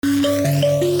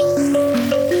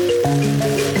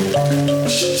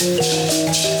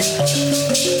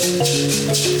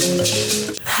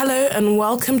and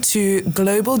welcome to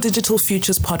Global Digital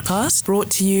Futures podcast, brought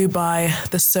to you by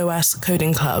the SOAS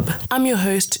Coding Club. I'm your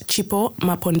host, Chipo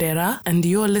Mapondera, and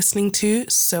you're listening to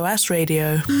SOAS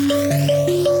Radio.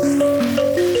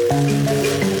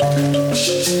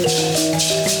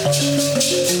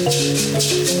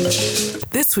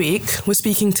 This week, we're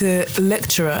speaking to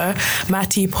lecturer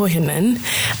Matti Pohjonen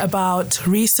about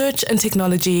research and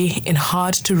technology in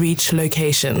hard-to-reach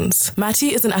locations.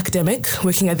 Matti is an academic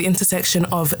working at the intersection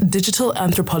of digital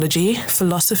anthropology,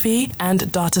 philosophy, and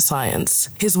data science.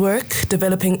 His work,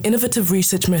 developing innovative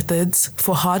research methods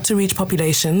for hard-to-reach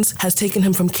populations, has taken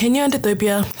him from Kenya and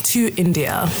Ethiopia to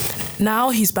India. Now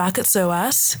he's back at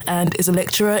SOAS and is a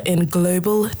lecturer in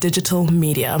global digital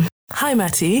media. Hi,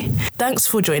 Matti. Thanks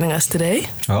for joining us today.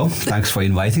 Well, thanks for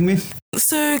inviting me.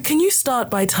 So, can you start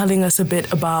by telling us a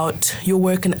bit about your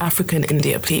work in Africa and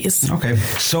India, please? Okay.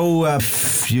 So,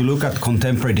 if you look at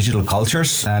contemporary digital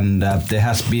cultures, and there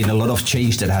has been a lot of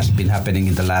change that has been happening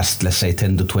in the last, let's say,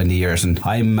 10 to 20 years. And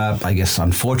I'm, I guess,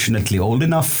 unfortunately old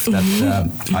enough that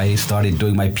I started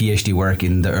doing my PhD work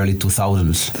in the early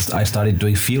 2000s. I started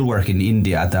doing field work in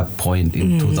India at that point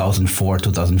in 2004,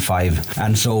 2005.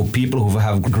 And so people who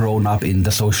have grown up in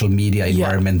the social media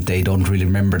environment, they don't really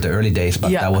remember the early days,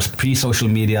 but that was pre-social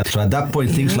media. So at that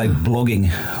point, things like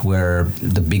blogging were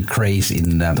the big craze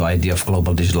in the idea of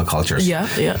global digital cultures.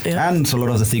 And so a lot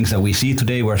of the things that we see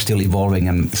today were still evolving.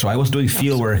 And so I was doing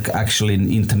field work actually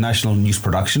in international news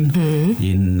production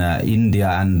in India,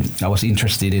 and I was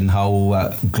interested in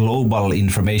how global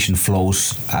information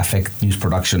flows affect news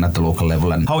production at the local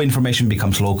level and how information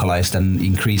becomes localized and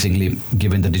increasingly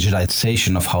given the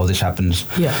digitization of how this happens.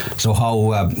 So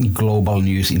how global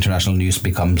news, international news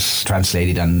becomes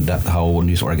translated, and how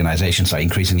news organizations are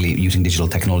increasingly using digital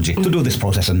technology to do this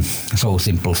process. And so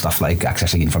simple stuff like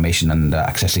accessing information and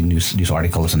accessing news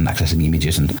articles and accessing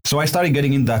images. And so I started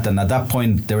getting in that, and at that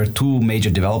point there were two major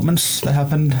developments that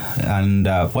happened, and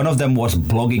one of them was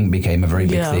blogging became a very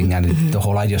big thing, and the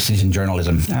whole idea of citizen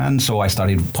journalism. And so I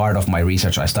started, part of my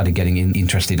research, I started getting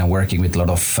interested in working with a lot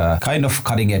of kind of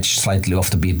cutting edge, slightly off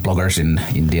the beat bloggers in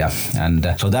India.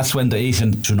 And so that's when the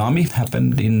Asian tsunami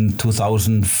happened in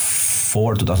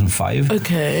 2004, 2005.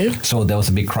 Okay. So there was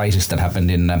a big crisis that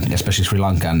happened in especially Sri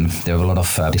Lanka, and there was a lot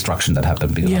of destruction that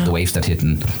happened because of the waves that hit.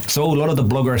 And so a lot of the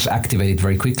bloggers activated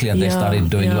very quickly, and they started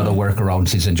doing a lot of work around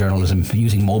citizen journalism,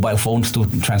 using mobile phones to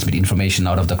transmit information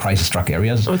out of the crisis-struck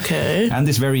areas. Okay. And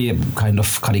this very kind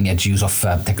of cutting-edge use of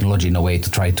technology in a way to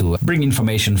try to bring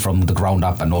information from the ground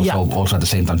up, and also at the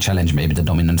same time challenge maybe the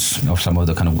dominance of some of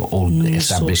the kind of old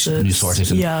established news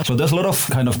sources. And so there's a lot of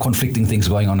kind of conflicting things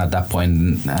going on at that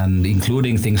point, and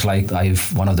including things like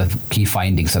one of the key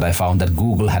findings that I found that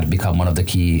Google had become one of the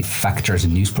key factors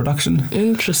in news production.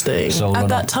 Interesting. So at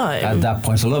that time? At that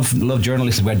point. So a lot of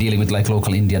journalists were dealing with like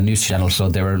local Indian news channels, so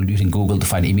they were using Google to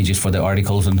find images for their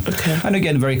articles, and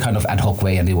again, very kind of ad hoc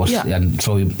way, and it was, and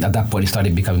so at that point it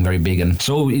started becoming very big. And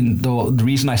so the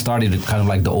reason I started kind of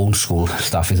like the old school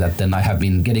stuff is that then I have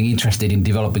been getting interested in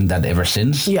developing that ever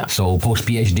since. So post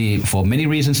PhD, for many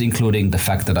reasons, including the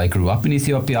fact that I grew up in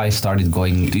Ethiopia, I started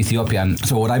going to Ethiopia. And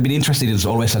so what I've been interested in is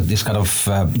always at this kind of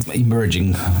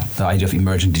the idea of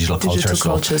emerging digital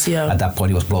cultures. At that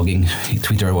point it was blogging,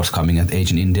 Twitter was coming at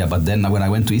age in India, but then when I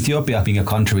went to Ethiopia, being a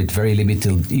country with very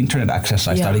limited internet access,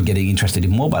 I started getting interested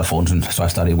in mobile phones, and so I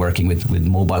started working with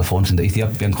mobile phones in the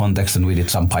Ethiopian context, and we did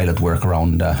some pilot work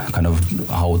around kind of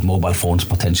how mobile phones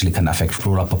potentially can affect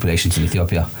rural populations in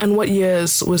Ethiopia. And what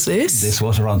years was this? This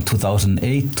was around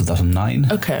 2008,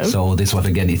 2009. Okay. So this was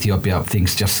again Ethiopia,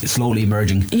 things just slowly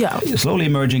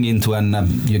emerging into, and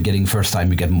you're getting first time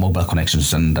you get mobile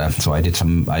connections, and so I did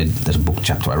there's a book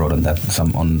chapter I wrote on that,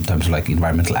 some on terms of like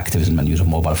environmental activism and use of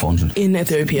mobile phones in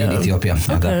Ethiopia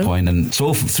at that point. And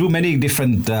so through many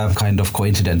different kind of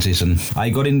coincidences, and I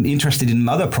got interested in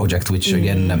another project which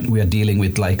again we are dealing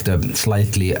with like the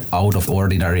slightly out of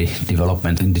ordinary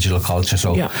development in digital culture.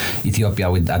 So Ethiopia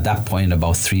with at that point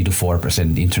about 3 to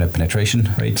 4% internet penetration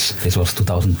rates. This was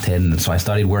 2010, and so I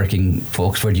started working for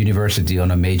Oxford University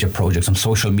on a major project on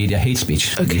social media hate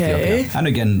speech in Ethiopia. And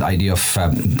again, the idea of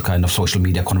kind of social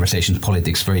media conversations,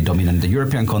 politics, very dominant in the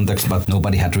European context, but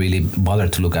nobody had really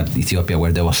bothered to look at Ethiopia,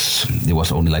 where there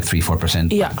was only like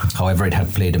 3-4%. However, it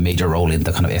had played a major role in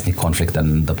the kind of ethnic conflict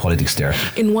and the politics there.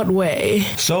 In what way?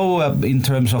 So in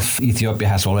terms of Ethiopia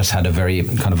has always had a very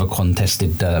kind of a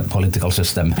contested political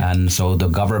system, and so the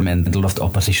government, a lot of the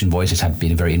opposition voices had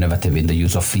been very innovative in the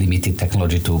use of limited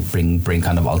technology to bring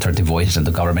kind of alternative voices, and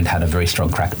the government had a very strong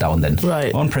crack cracked down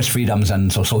then on press freedoms,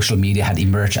 and so social media had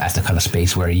emerged as the kind of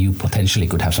space where you potentially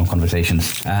could have some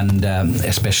conversations, and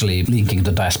especially linking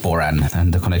the diaspora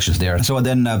and the connections there. So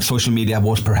then social media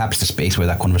was perhaps the space where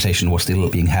that conversation was still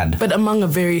being had. But among a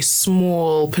very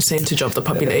small percentage of the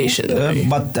population.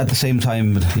 But at the same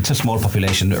time, it's a small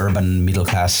population, urban, middle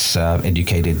class,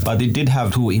 educated. But it did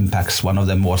have two impacts. One of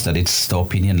them was that it's the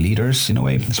opinion leaders in a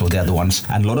way. So they're the ones.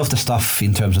 And a lot of the stuff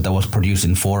in terms of that was produced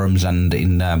in forums and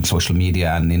in social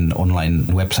media and in online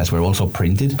websites were also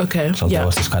printed. Okay. So there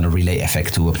was this kind of relay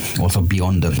effect to also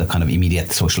beyond the kind of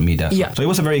immediate social media. Yeah. So it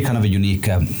was a very kind of a unique,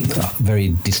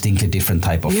 very distinctly different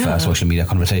type of social media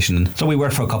conversation. So we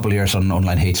worked for a couple of years on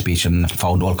online hate speech and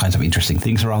found all kinds of interesting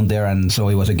things around there. And so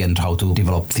it was again how to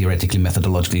develop theoretically,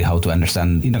 methodologically, how to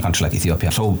understand in a country like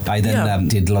Ethiopia. So I then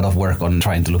did a lot of work on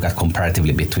trying to look at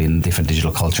comparatively between different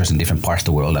digital cultures in different parts of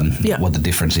the world and what the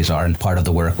differences are. And part of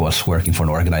the work was working for an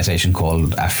organization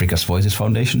called Africa's Voices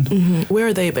Foundation. Mm-hmm. Where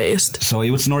are they based? So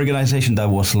it was an organization that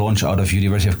was launched out of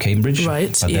University of Cambridge.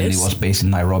 Right, but then it was based in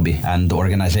Nairobi. And the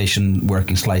organization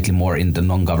working slightly more in the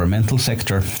non-governmental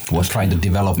sector was trying to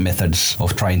develop methods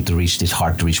of trying to reach these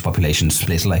hard-to-reach populations,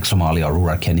 places like Somalia or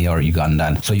rural Kenya or Uganda.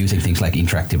 And so using things like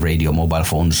interactive radio, mobile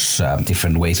phones,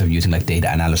 different ways of using like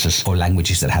data analysis for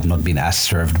languages that had not been as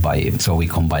served by it. So we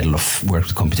combined a lot of work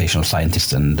with computational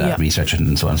scientists and researchers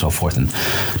and so on and so forth. And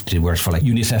did work for like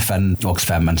UNICEF and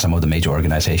Oxfam and some of the major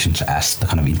organizations as the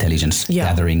kind of intelligence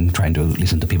gathering, trying to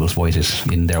listen to people's voices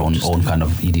in their own kind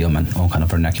of idiom and own kind of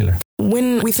vernacular.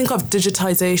 When we think of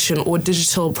digitization or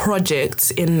digital projects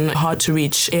in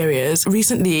hard-to-reach areas,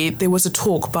 recently there was a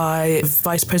talk by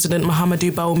Vice President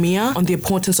Mahamudu Bawumia on the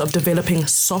importance of developing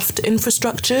soft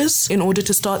infrastructures in order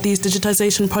to start these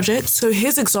digitization projects. So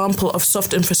his example of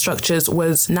soft infrastructures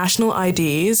was national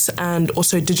IDs and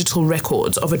also digital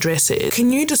records of addresses.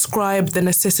 Can you describe the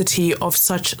necessity of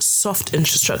such soft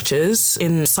infrastructures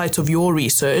in sight of your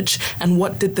research, and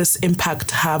what did this impact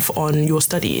have on your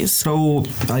studies? So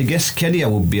I guess Kenya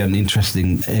would be an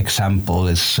interesting example.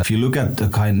 Is if you look at the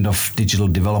kind of digital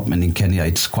development in Kenya,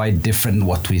 it's quite different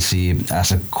what we see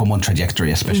as a common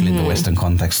trajectory, especially in the Western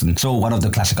context. And so one of the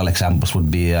classical examples would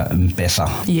be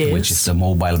M-Pesa, which is the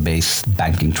mobile-based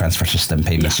banking transfer system,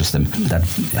 payment system that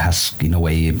has, in a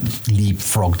way,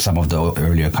 leapfrogged some of the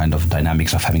earlier kind of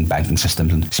dynamics of having banking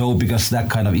systems. And so because that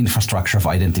kind of infrastructure of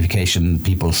identification,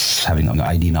 people's having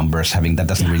ID numbers, having that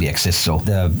doesn't really exist. So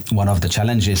one of the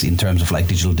challenges in terms of like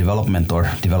digital development or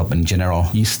development in general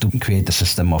is to create a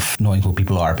system of knowing who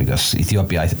people are, because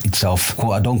Ethiopia itself,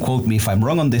 don't quote me if I'm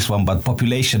wrong on this one, but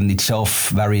population itself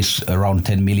varies around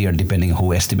 10 million depending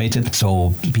who estimated.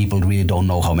 So people really don't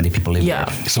know how many people live there.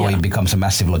 So it becomes a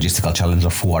massive logistical challenge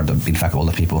of who are in fact all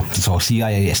the people. So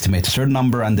CIA estimates a certain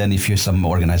number, and then if you're some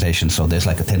organization, so there's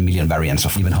like a 10 million variance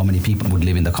of even how many people would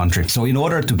live in the country. So in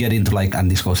order to get into like, and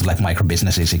this goes to like micro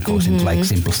businesses, it goes into like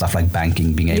simple stuff like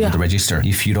banking, being able to register.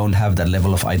 If you don't have that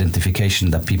level of identification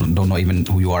that people don't know even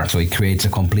who you are, so it creates a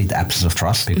complete absence of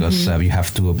trust, because you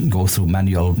have to go through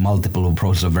multiple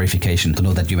process of verification to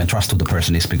know that you even trust who the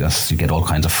person is, because you get all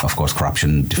kinds of course,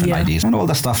 corruption, different IDs and all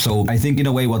that stuff. So I think in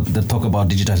a way what the talk about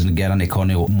digitizing the Ghanaian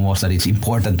economy was that it's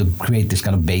important to create this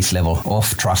kind of base level of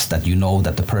trust, that you know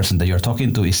that the person that you're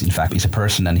talking to is in fact is a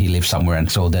person and he lives somewhere.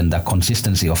 And so then the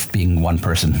consistency of being one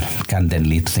person can then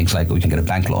lead to things like we can get a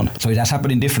bank loan. So it has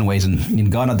happened in different ways. And in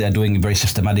Ghana, they're doing it very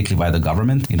systematically by the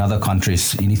government. In other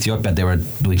countries, in Ethiopia, they were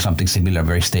doing something similar,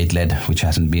 very state-led, which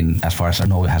hasn't been, as far as I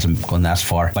know, it hasn't gone as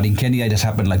far. But in Kenya, it has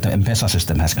happened like the M-Pesa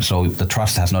system has. So the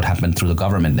trust has not happened through the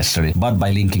government necessarily, but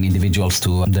by linking individuals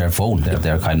to their phone,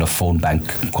 their kind of phone bank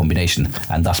combination,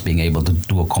 and thus being able to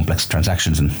do complex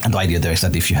transactions. And the idea there is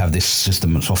that if you have this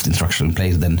system of soft infrastructure in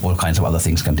place, then all kinds of other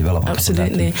things can develop.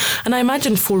 Absolutely. And I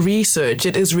imagine for research,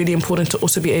 it is really important to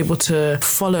also be able to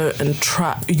follow and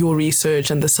track your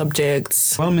research and the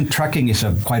subjects. Well, I mean, tracking is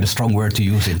quite a strong word to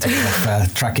use in terms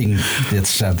of tracking.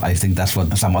 It's, I think that's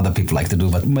what some other people like to do.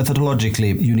 But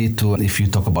methodologically, you need to, if you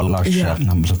talk about large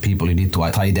numbers of people, you need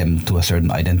to tie them to a certain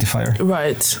identifier.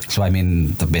 Right. So, I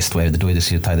mean, the best way to do it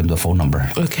is you tie them to a phone number.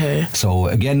 Okay. So,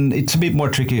 again, it's a bit more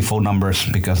tricky, phone numbers,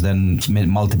 because then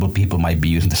multiple people might be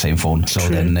using the same phone. So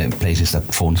then places that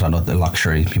phones are not a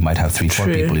luxury, you might have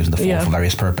 3-4 people using the phone for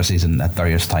various purposes and at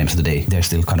various times of the day. There's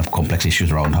still kind of complex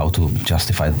issues around how to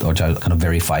justify or kind of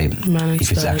verify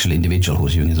if it's it's actually individual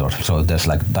who's using it. So there's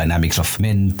like dynamics of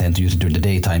men tend to use it during the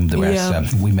daytime,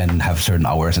 whereas women have certain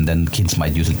hours, and then kids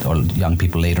might use it, or young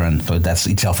people later. And so that's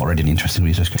itself already an interesting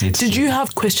research. Did you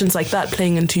have questions like that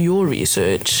playing into your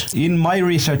research? In my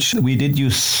research, we did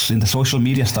use, in the social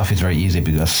media stuff, it's very easy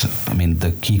because, I mean,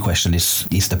 the key question is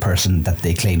the person that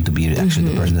they claim to be actually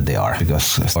the person that they are?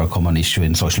 Because for a common issue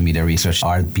in social media research,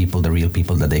 are people the real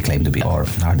people that they claim to be, or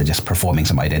are they just performing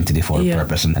some identity for a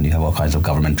purpose? And you have all kinds of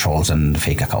government trolls and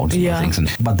fake accounts and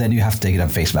things. But then you have to take it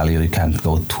at face value. You can't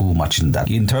go too much in that.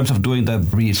 In terms of doing the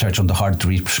research on the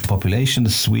hard-to-reach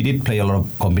populations, we did play a lot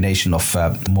of combination of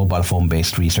mobile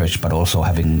phone-based research, but also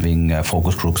having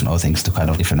focus groups and other things to kind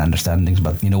of different understandings.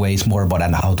 But in a way, it's more about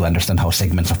how to understand how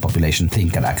segments of population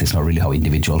think and act. It's not really how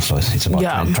individuals. So it's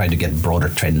about trying to get broader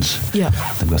trends. Yeah.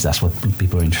 Because that's what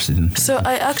people are interested in. So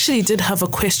I actually did have a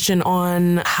question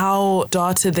on how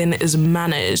data then is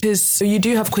managed. Because you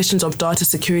do have questions of data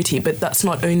security, but that's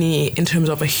not only in terms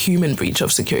of a human breach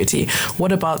of security.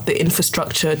 What about the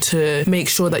infrastructure to make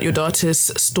sure that your data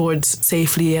is stored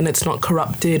safely and it's not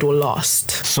corrupted or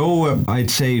lost? So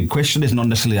I'd say the question is not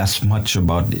necessarily as much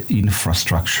about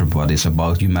infrastructure, but it's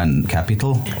about human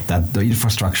capital, that the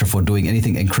infrastructure for doing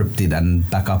anything encrypted and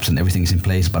backups and everything is in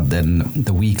place, but then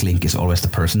the weak link is always the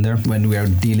person there. When we are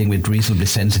dealing with reasonably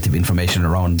sensitive information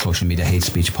around social media, hate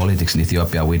speech, politics in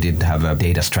Ethiopia, we did have a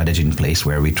data strategy in place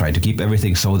where we tried to keep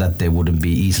everything so that they wouldn't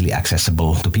be easily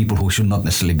accessible to people who should not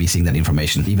necessarily be seeing that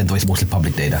information, even though it's mostly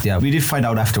public data. Yeah, we did find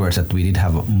out afterwards that we did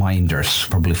have minders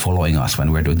probably following us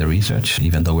when we were doing the research,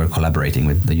 even though we're collaborating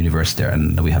with the university there,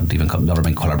 and we had even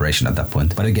government collaboration at that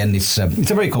point. But again, it's a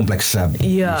very complex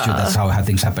issue. That's how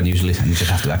things happen usually, and you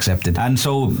just have to accept it. And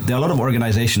so there are a lot of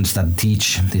organizations that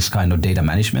teach this kind of data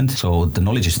management. So the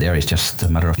knowledge is there. It's just a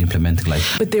matter of implementing.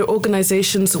 But there are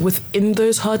organizations within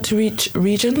those hard-to-reach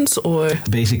regions, or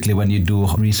basically when you do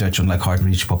research on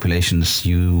hard-to-reach populations,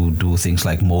 you do things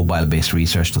like mobile-based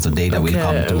research. So the data will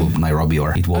come to Nairobi,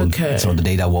 or it won't. So the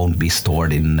data won't be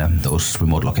stored in those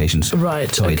remote locations.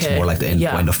 Right. So it's more like the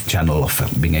endpoint of channel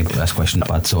of being able to ask questions.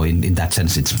 But so in that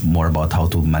sense, it's more about how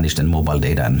to manage the mobile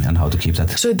data and how to keep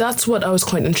that. So that's what I was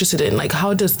quite interested in.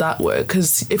 How does that work?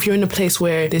 Because if you're in a place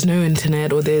where there's no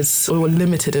internet or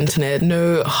limited internet,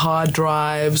 no hard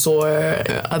drives or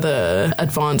other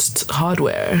advanced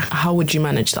hardware, how would you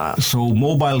manage that? So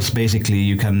mobiles, basically,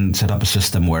 you can set up a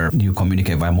system where you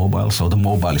communicate via mobile. So the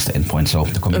mobile is the endpoint. So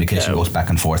the communication goes back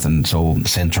and forth. And so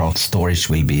central storage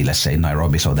will be, let's say,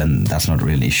 Nairobi. So then that's not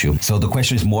really an issue. So the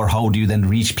question is more, how do you then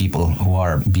reach people who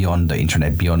are beyond the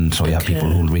internet, so you have people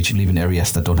who live in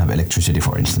areas that don't have electricity,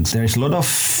 for instance. There's a lot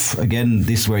of, again,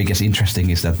 this is where it gets interesting,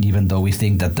 is that even though we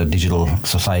think that the digital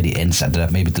society ends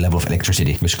at maybe the level of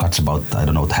electricity, which cuts about,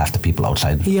 half the people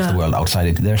outside the world outside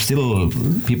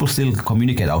it, people still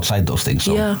communicate outside those things.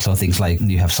 So things like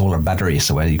you have solar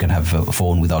batteries where you can have a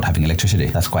phone without having electricity.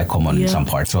 That's quite common in some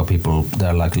parts. So people,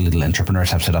 they're like little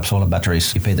entrepreneurs, have set up solar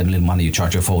batteries. You pay them a little money, you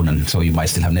charge your phone, and so you might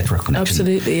still have network connection.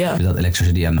 Absolutely, without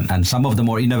electricity. And some of the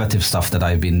more innovative stuff that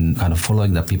I've been kind of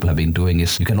following that people have been doing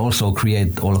is you can also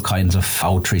create all kinds of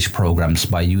outreach programs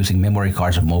by using memory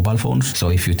cards of mobile phones. So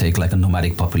if you take a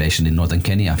nomadic population in northern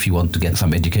Kenya, if you want to get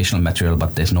some educational material,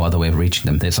 but there's no other way of reaching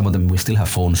them, some of them will still have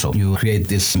phones. So you create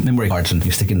these memory cards and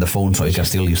you stick in the phone so you can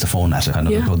still use the phone as a kind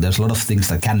of... So there's a lot of things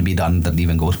that can be done that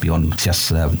even goes beyond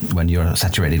just when you're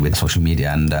saturated with social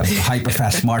media and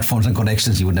hyper-fast smartphones and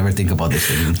connections. You would never think about this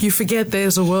thing. You forget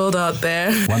there's a world out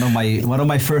there. One of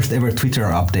my first ever Twitter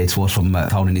updates was from a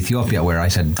town in Ethiopia where I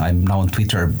said, I'm now on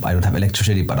Twitter, I don't have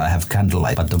electricity, but I have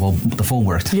candlelight, but the phone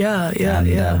worked. We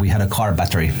had a car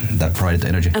battery that provided the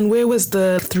energy. And where was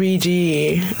the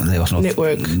 3G there was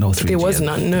network? No 3G. There was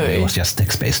none, no. It was just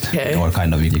text-based. Or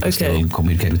kind of, you could still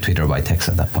communicate with Twitter by text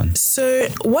at that point. So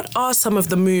what are some of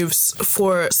the moves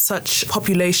for such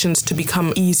populations to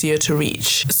become easier to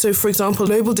reach? So for example,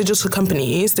 global digital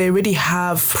companies, they already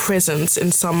have presence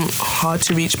in some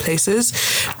hard-to-reach places.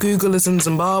 Google is in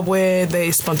Zimbabwe.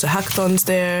 They sponsor hackathons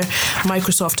there.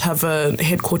 Microsoft have a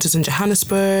headquarters in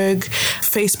Johannesburg.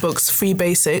 Facebook's Free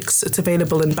Basics, it's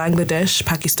available in Bangladesh,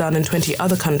 Pakistan, and 20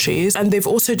 other countries. And they've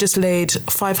also just laid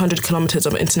 500 kilometers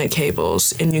of internet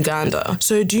cables in Uganda.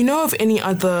 So do you know of any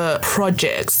other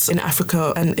projects in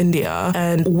Africa and India,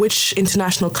 and which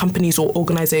international companies or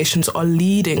organizations are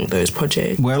leading those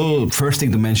projects? Well, first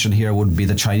thing to mention here would be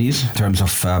the Chinese in terms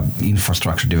of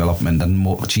infrastructure development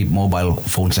and cheap mobile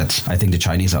phone sets. I think the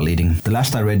Chinese are leading. The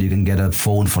last I read, you can get a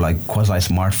phone for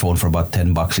quasi-smartphone for about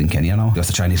 $10 in Kenya now, because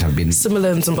the Chinese have been...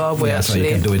 Similar in Zimbabwe, actually. So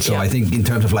you can do it. So I think in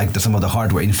terms of some of the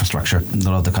hardware infrastructure, a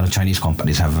lot of the kind of Chinese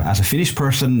companies have. As a Finnish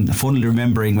person, fondly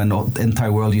remembering when the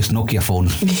entire world used Nokia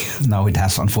phones, now it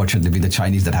has unfortunately been the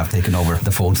Chinese that have taken over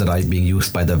the phones that are being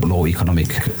used by the low economic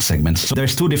segments. So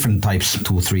there's two different types,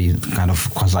 2-3 kind of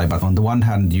quasi. But on the one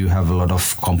hand, you have a lot of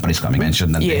companies coming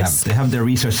mentioned, and they have their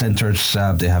research centers,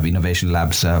 they have innovation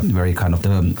labs. Very kind of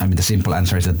the simple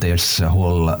answer is that there's a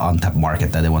whole untapped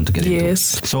market that they want to get into.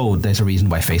 So there's a reason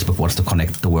why Facebook wants to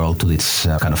connect the world to this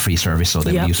kind of free service, so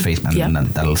they will use Facebook and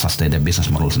that'll sustain their business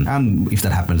models. And if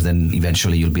that happens, then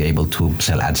eventually you'll be able to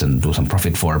sell ads and do some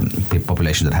profit for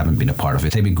population that haven't been a part of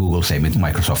it. Same with Google, same with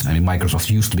Microsoft. Microsoft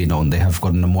used to be known, they have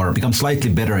become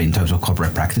slightly better in terms of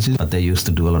corporate practices, but they used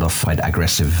to do a lot of quite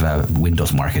aggressive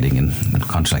Windows marketing in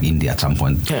countries like India at some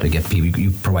point. They get people,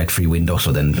 you provide free Windows,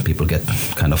 so then people get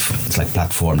kind of, it's like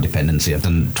platform dependency, and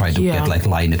then try to get like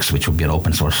Linux, which would be an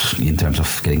open source in terms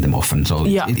of getting them off. And so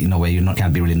in a way, you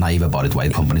can't be really naive about it why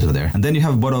the companies are there. And then you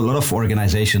have a lot of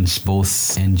organizations, both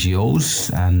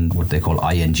NGOs and what they call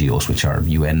INGOs, which are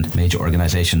UN major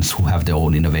organizations who have their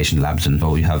own innovation labs. And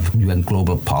so you have UN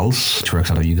Global Pulse, which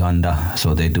works out of Uganda.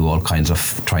 So they do all kinds of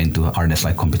trying to harness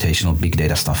like computational big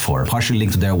data stuff for partially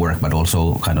linked to their work, but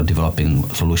also kind of developing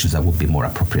solutions that would be more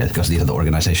appropriate, because these are the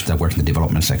organizations that work in the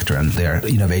development sector and their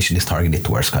innovation is targeted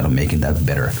towards kind of making that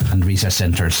better. And research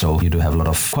centers, so you do have a lot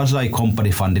of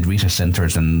quasi-company funded research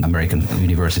centers and American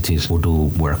universities who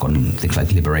do work on things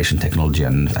like liberation technology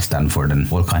and Stanford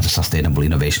and all kinds of sustainable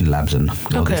innovation labs and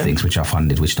all these things which are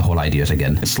funded, which the whole idea is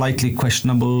again slightly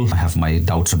questionable. I have my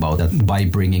doubts about that. By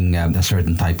bringing a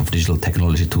certain type of digital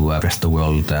technology to the rest of the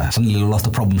world, suddenly a lot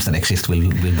of problems that exist will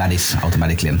vanish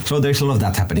automatically. And so there's a lot of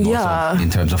that happening also in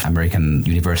terms of American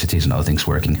universities and other things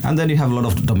working. And then you have a lot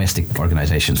of domestic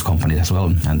organizations, companies as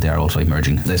well, and they are also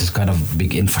emerging. There's this kind of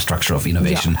big infrastructure of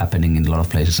innovation happening in a lot of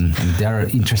places, and they are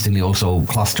interestingly also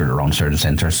clustered around certain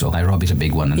centers. So Nairobi is a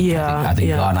big one, and I think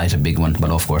Ghana is a big one.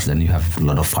 But of course, then you have a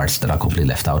lot of parts that are completely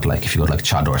left out. Like if you go like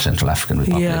Chad or Central African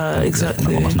Republic,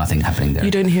 exactly. Almost nothing happening there.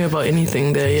 You don't hear about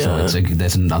anything there. So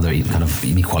there's another kind of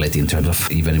inequality in terms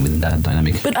of even within that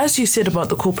dynamic. But as you said about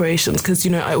the corporations, because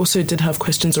I also did have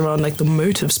questions around like the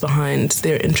motives behind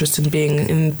their interest in being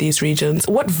in these regions.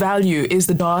 What value is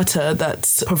the data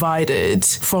that's provided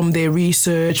from their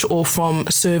research or from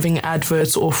serving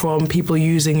adverts or from people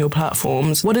using your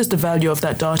platforms? What is the value of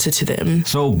that data to them?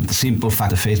 So the simple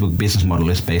fact, the Facebook business model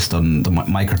is based on the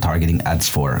micro-targeting ads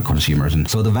for consumers. And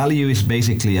so the value is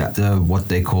basically what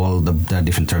they call the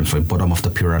different terms for bottom of the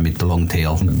pyramid, the long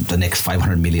tail, the next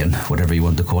 500 million, whatever you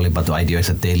want to call it. But the idea is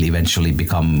that they'll eventually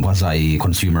become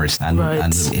quasi-consumers and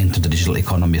into the digital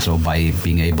economy. So by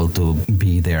being able to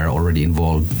be there already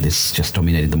involved, this just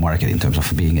dominated the market in terms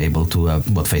of being able to,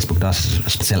 what Facebook does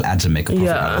is sell ads and make a profit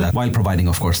out of that, while providing,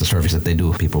 of course, the service that they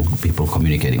do, people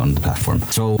communicating on the platform.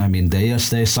 So,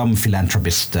 there's some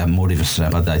philanthropist motives,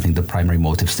 but I think the primary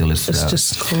motive still is... It's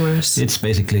just commerce. It's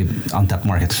basically untapped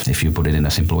market, if you put it in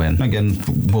a simple way. And again,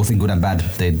 both in good and bad,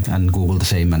 and Google the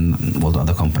same and all the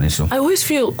other companies. So I always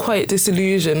feel quite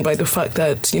disillusioned by the fact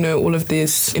that, all of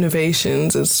these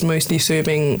innovations is mostly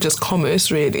serving just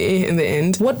commerce, really, in the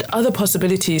end. What other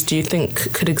possibilities do you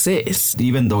think could exist?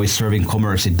 Even though it's serving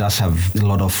commerce, it does have a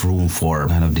lot of room for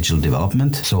kind of digital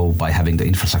development. So by having the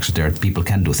infrastructure there, people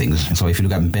can do things. So if you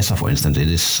look at M-Pesa, for instance, it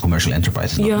is commercial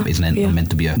enterprise. It's not meant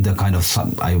to be the kind of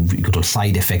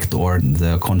side effect or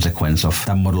the consequence of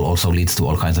that model also leads to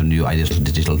all kinds of new ideas of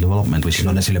digital development, which is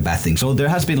not necessarily a bad thing. So there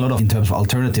has been a lot of, in terms of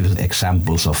alternative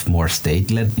examples of more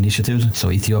state-led initiatives.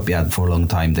 So Ethiopia, for a long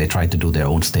time, they tried to do their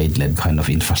own state-led kind of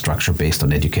infrastructure based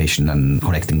on education and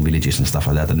connecting villages and stuff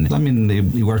like that. And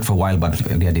it worked for a while, but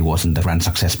again, it wasn't a grand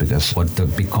success because what the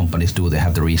big companies do, they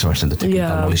have the resource and the technical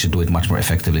knowledge to do it much more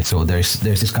effectively. So there's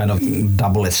this kind of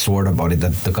double-edged sword about it,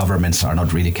 that the governments are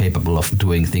not really capable of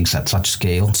doing things at such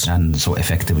scale and so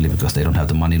effectively because they don't have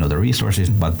the money nor the resources,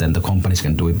 but then the companies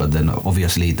can do it. But then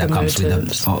obviously that comes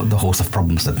with the host of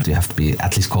problems that you have to be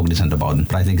at least cognizant about.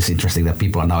 But I think it's interesting that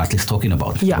people are now at least talking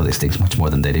about all these things much more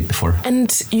than they did before.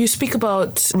 And you speak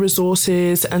about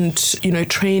resources and,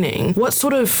 training. What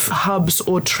sort of hubs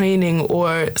or training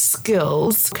or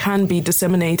skills can be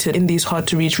disseminated in these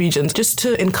hard-to-reach regions just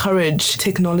to encourage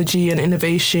technology and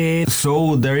innovation?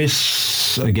 So there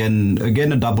is, again,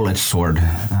 a double-edged sword.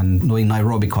 And knowing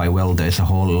Nairobi quite well, there's a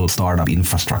whole startup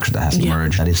infrastructure that has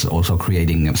emerged that is also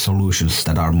creating solutions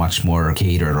that are much more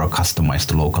catered or customized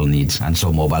to local needs. And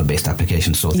so mobile-based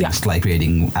applications, so things like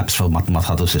creating apps for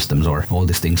Matatu systems or all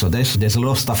these things. So there's a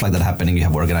lot of stuff like that happening. You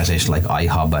have organizations like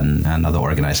iHub and other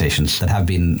organizations that have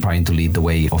been trying to lead the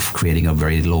way of creating a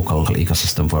very local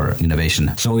ecosystem for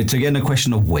innovation. So it's again a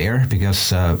question of where, because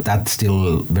that's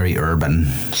still very urban.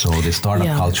 So the startup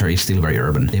culture is still very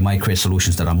urban. They might create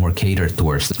solutions that are more catered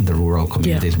towards the rural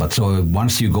communities. But so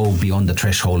once you go beyond the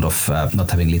threshold of not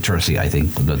having literacy, I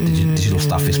think the digital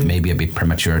digital stuff is maybe a bit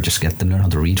premature. Just get them learn how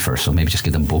to read first. So maybe just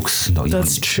give them books.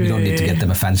 That's true. You don't need to get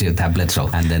them a fancy tablet. So,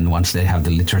 and then once they have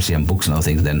the literacy and books and other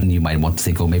things, then you might want to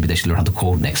think, maybe they should learn how to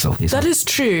code next. So that is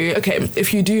true. Okay,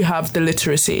 if you do have the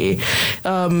literacy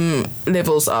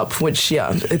levels up, which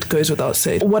it goes without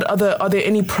saying. Are there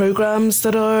any programs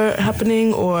that are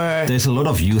happening, or there's a lot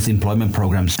of youth employment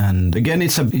programs, and again,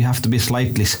 you have to be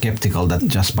slightly skeptical that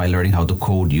just by learning how to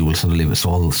code you will suddenly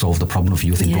solve the problem of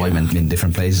youth employment in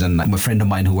different places. And a friend of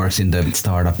mine who works in the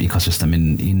startup ecosystem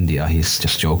in India, he's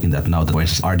just joking that now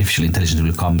that artificial intelligence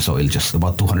will come, so just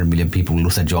about 200 million people will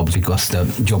lose their jobs because the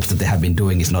jobs that they have been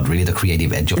doing is not really the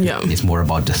creative edge of it. It's more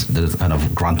about the kind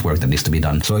of grunt work that needs to be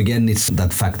done. So again, it's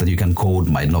that fact that you can code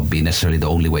might not be necessarily the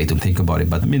only way to think about it,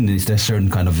 but I mean, is there certain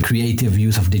kind of creative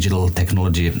use of digital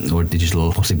technology or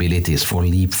digital possibilities for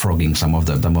leapfrogging some of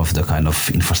the kind of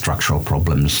infrastructural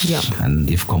problems? And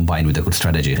if combined with a good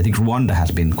strategy, I think Rwanda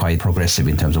has been quite progressive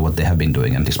in terms of what they have been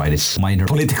doing, and despite its minor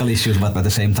political issues, but at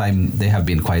the same time, they have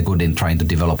been quite good in trying to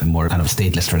develop a more kind of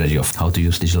stateless strategy of how to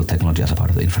use digital technology as a part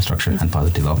of the infrastructure and part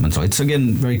of the development. So it's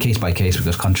again very case by case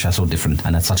because countries are so different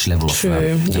and at such level of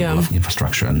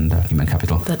infrastructure and human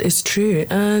capital. That is true.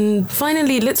 And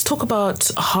finally, let's talk about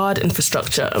hard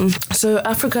infrastructure. So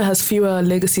Africa has fewer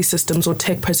legacy systems or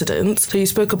tech precedents. So you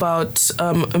spoke about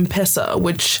M-Pesa,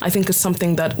 which I think is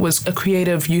something that was a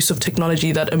creative use of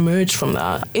technology that emerged from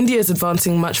that. India is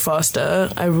advancing much faster.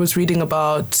 I was reading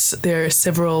about their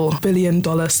several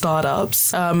billion-dollar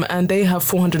startups, and they have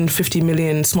 450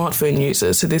 million smartphone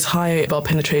users, so there's high mobile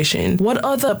penetration. What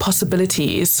are the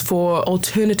possibilities for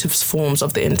alternative forms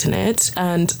of the internet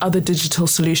and other digital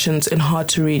solutions in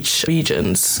hard-to-reach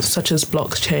regions, such as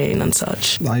blockchain and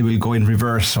such? I will go in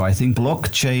reverse. So I think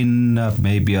blockchain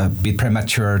may be a bit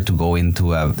premature to go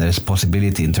into. There's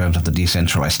possibility in terms of the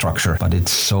decentralized structure, but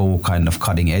it's so kind of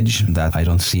cutting edge that I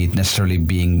don't see it necessarily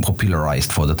being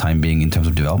popularized for the time being in terms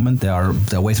of development. There are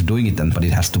ways of doing it, but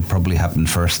it has to probably happen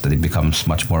first that it becomes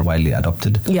much more widely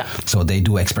adopted. So they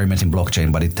do experiments in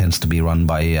blockchain, but it tends to be run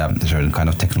by certain kind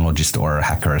of technologists or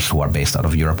hackers who are based out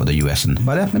of Europe or the US.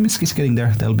 But it's getting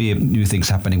there. There'll be new things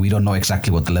happening. We don't know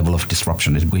exactly what the level of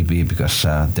disruption it will be because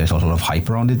there's a lot of hype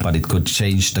around it, but it could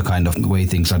change the kind of way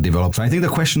things are developed. So I think the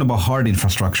question about hard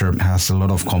infrastructure has a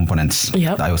lot of components.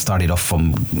 I started off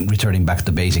from returning back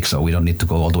to basics, so we don't need to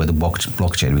go all the way to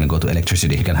blockchain. We can go to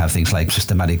electricity. You can have things like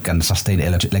systematic and sustained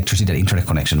electricity and internet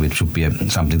connection, which should be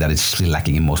something that is still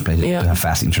lacking in most places. To have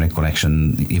fast internet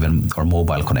connection, or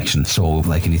mobile connection. So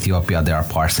like in Ethiopia, there are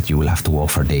parts that you will have to walk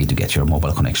for a day to get your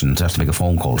mobile connection just to make a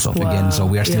phone call. So again, so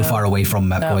we are still far away from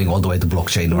going all the way to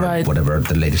blockchain or whatever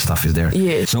the latest stuff is there.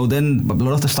 So then a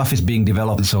lot of the stuff is being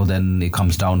developed. So then it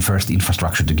comes down first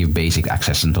infrastructure to give basic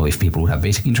access. And so if people would have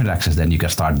basic internet access, then you can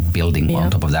start building on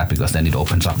top of that, because then it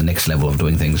opens up the next level of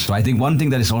doing things. So I think one thing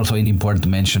that is also important to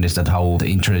mention is that how the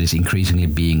internet is increasingly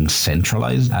being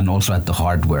centralized, and also at the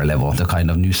hardware level, the kind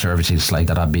of new services like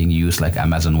that are being used, like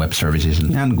Amazon Web Services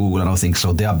and Google and other things.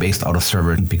 So they are based out of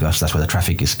server because that's where the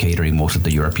traffic is catering most of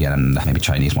the European and maybe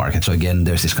Chinese market. So again,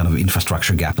 there's this kind of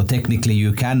infrastructure gap. So technically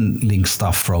you can link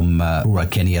stuff from rural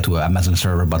Kenya to an Amazon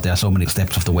server, but there are so many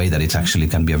steps of the way that it actually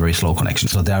can be a very slow connection.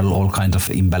 So there are all kinds of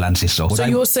imbalances. So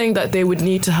you're saying that they would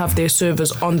need to have their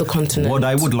servers on the continent? What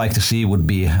I would like to see would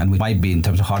be, and it might be in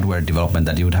terms of hardware development,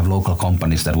 that you would have local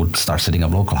companies that would start setting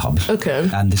up local hubs.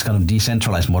 And this kind of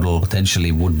decentralized model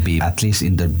potentially would be, at least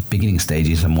in the beginning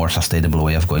stages, a more sustainable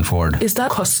way of going forward. Is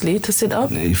that costly to set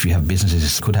up? If you have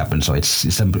businesses, it could happen. So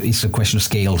it's a question of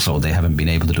scale. So they haven't been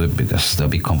able to do it because the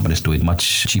big companies do it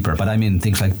much cheaper. But I mean,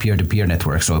 things like peer-to-peer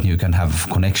networks. So you can have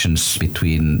connections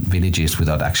between villages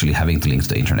without actually having to link to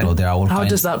the internet. So there are all How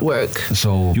does that work?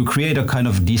 So you create a kind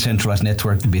of decentralized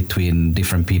network between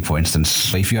different people. For instance,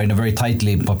 so if you're in a very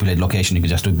tightly populated location, you can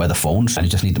just do it by the phones, and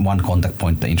you just need one contact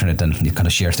point, the internet, and it kind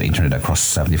of shares the internet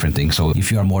across different things. So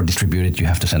if you are more distributed, you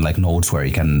have to send like nodes where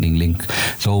you can link.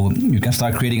 So you can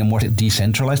start creating a more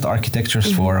decentralized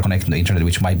architectures for connecting the internet,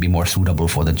 which might be more suitable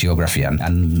for the geography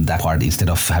and that part, instead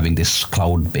of having this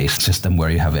cloud-based system where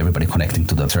you have everybody connecting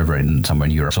to the server somewhere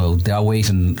in Europe. So there are ways,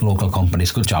 and local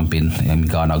companies could jump in. In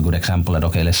Ghana, a good example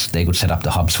that they could set up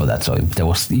the hubs for that. So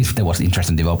if there was interest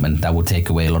in development, that would take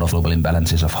away a lot of global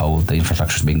imbalances of how the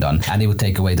infrastructure is being done, and it would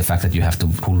take away the fact that you have to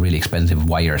pull really expensive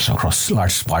wires across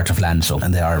large parts of land. So,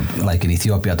 and they are like in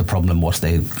Ethiopia, the problem was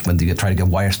when they try to get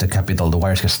wires to the capital, the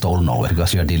wires get stolen all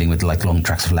because you are dealing with like long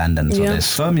tracts of land, and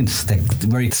so I mean, it's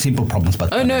very simple problems. But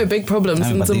big problems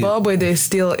in Zimbabwe. They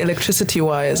steal electricity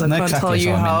wires. I can't tell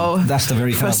you how that's the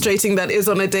very frustrating that is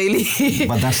on a daily.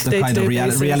 But that's the kind of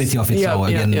reality of it. So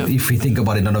again, if we think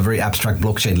about it on a very abstract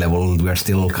blockchain level, we are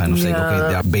still kind of saying, okay,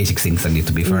 there are basic things that need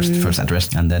to be first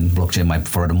addressed, and then blockchain say my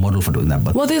preferred model for doing that.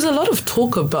 But well, there's a lot of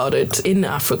talk about it in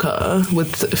Africa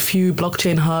with a few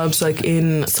blockchain hubs, like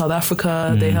in South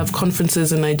Africa. They have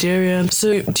conferences in Nigeria.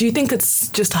 So do you think it's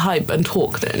just hype and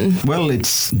talk then? Well,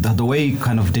 it's the way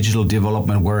kind of digital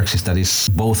development works is that it's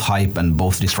both hype and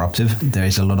both disruptive. There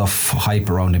is a lot of hype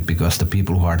around it because the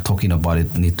people who are talking about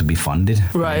it need to be funded.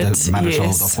 Right.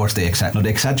 Yes. So of course they not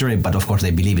exaggerate, but of course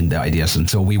they believe in the ideas, and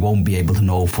so we won't be able to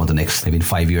know for the next maybe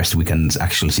 5 years we can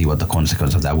actually see what the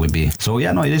consequence of that will be. So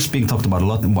yeah, no, it is being talked about a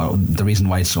lot. Well, the reason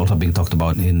why it's also being talked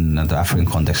about in the African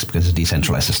context because it's a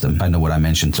decentralized system. I know what I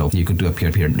mentioned. So you could do a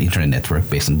peer-to-peer internet network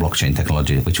based on blockchain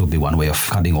technology, which will be one way of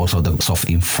cutting also the soft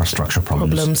infrastructure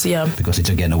problems. Yeah. Because it's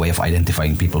again a way of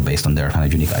identifying people based on their kind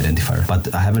of unique identifier.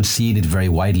 But I haven't seen it very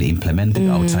widely implemented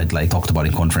outside, like talked about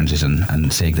in conferences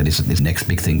and saying that it's the next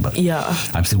big thing. But yeah,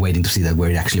 I'm still waiting to see that where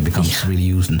it actually becomes really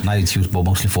used. And now it's used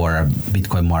mostly for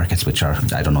Bitcoin markets, which are,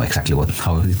 I don't know exactly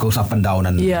how it goes up and down.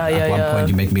 And at one point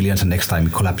you make millions and next time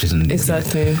it collapses. And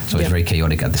exactly. So it's very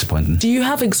chaotic at this point. Do you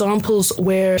have examples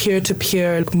where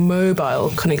peer-to-peer mobile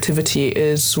connectivity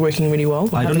is working really well?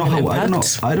 I don't know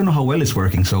how well it's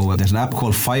working. So there's an app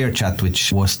called FireChat,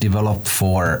 which was developed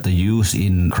for the use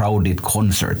in crowded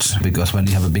concerts, because when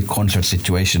you have a big concert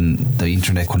situation, the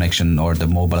internet connection or the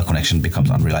mobile connection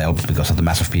becomes unreliable because of the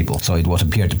mass of people. So it was a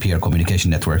peer-to-peer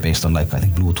communication network based on, like, I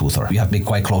think Bluetooth, or you have to be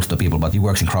quite close to people, but it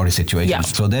works in crowded situations. Yeah.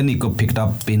 So then it got picked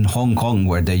up in Hong Kong,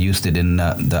 where they used it in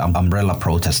the umbrella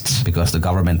protests, because the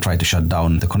government tried to shut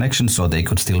down the connection so they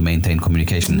could still maintain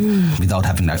communication without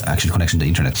having actual connection to the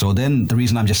internet. So then the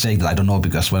reason I'm just saying that, I don't know,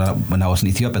 because when I was in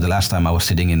Ethiopia the last time, I was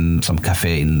sitting in some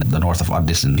cafe in the north of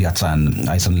Addis in Piazza, and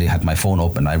I suddenly had my phone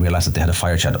open. I realized that they had a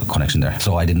FireChat connection there.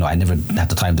 So I didn't know. I never had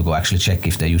the time to go actually check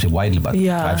if they use it widely, but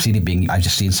I've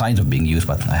just seen signs of being used,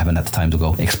 but I haven't had the time to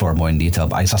go explore more in detail.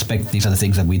 But I suspect these are the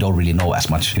things that we don't really know as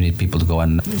much. You need people to go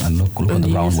and look on the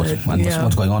ground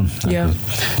what's going on.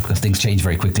 Because things change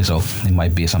very quickly, so it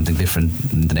might be something different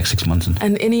in the next 6 months.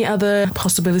 And any other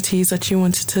possibilities that you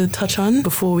wanted to touch on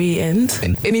before we end?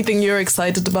 Anything you're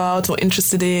excited about or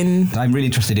interested in? I'm really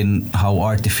interested in how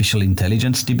artificial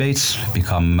intelligence debates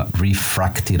become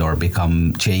refracted or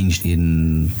become changed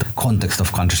in the context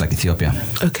of countries like Ethiopia.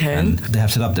 Okay. And they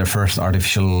have set up their first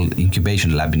artificial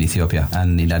incubation lab in Ethiopia.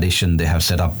 And in addition, they have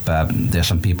set up, there's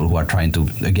some people who are trying to,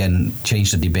 again,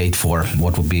 change the debate for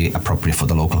what would be appropriate for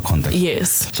the local context.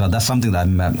 Yes. So that's something that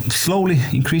I'm slowly,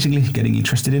 increasingly getting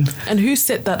interested in. And who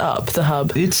set that up, the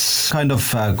hub? It's kind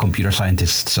of computer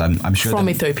scientists, I'm sure. From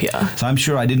Ethiopia. So I'm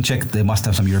sure, I didn't check, they must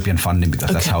have some European funding,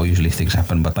 because that's how usually things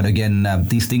happen. But again,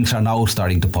 these things are now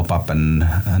starting to pop up and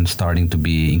starting to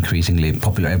be increasingly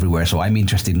popular everywhere. So I'm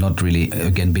interested, not really,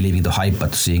 again, believing the hype,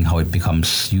 but seeing how it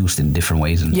becomes used in different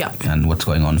ways and what's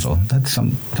going on. So that's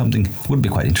something would be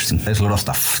quite interesting. There's a lot of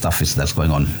stuff that's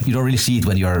going on. You don't really see it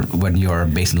when you're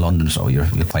based in London, so you're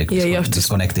quite you have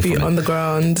disconnected to be from on the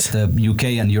ground. The UK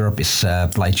and Europe is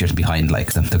light years behind,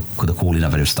 like the cool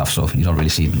innovative stuff. So you don't really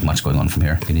see much going on from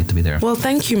here. You need to be there. Well,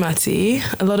 thank you, Matti.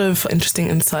 A lot of interesting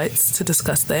insights to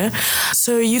discuss there.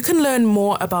 So you can learn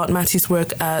more about Matti's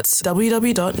work at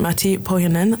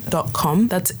www.mattipohjonen.com.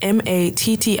 That's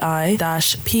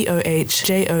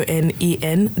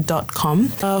MATTI-POHJONEN.com.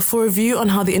 For a view on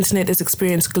how the internet is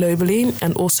experienced globally,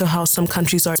 and also how some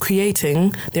countries are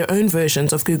creating their own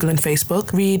versions of Google and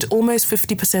Facebook, read Almost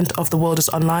 50% of the World is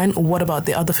Online. What about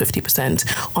the other 50%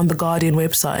 on the Guardian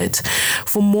website.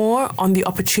 For more on the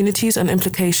opportunities and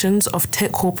implications of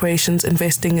tech corporations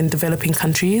investing in developing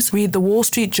countries, read the Wall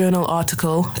Street Journal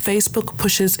article, Facebook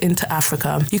Pushes into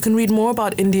Africa. You can read more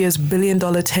about India's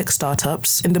billion-dollar tech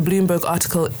startups. In the Bloomberg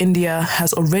article, India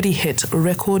has already hit a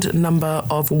record number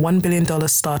of $1 billion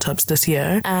startups this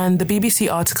year. And the BBC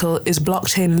article, Is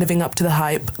Blockchain Living Up to the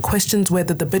Hype? Questions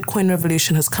whether the Bitcoin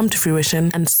revolution has come to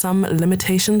fruition and some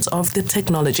limitations of the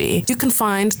technology. You can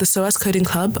find the SOAS Coding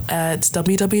Club at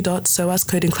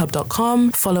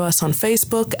www.soascodingclub.com. Follow us on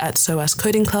Facebook at SOAS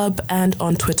Coding Club and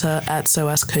on Twitter at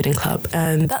SOAS Coding Club.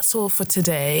 And that's all for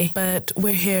today, but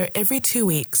we're here every 2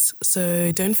 weeks,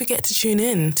 so don't forget to tune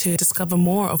in to discover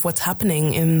more of what's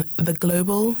happening in the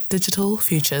global digital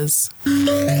futures.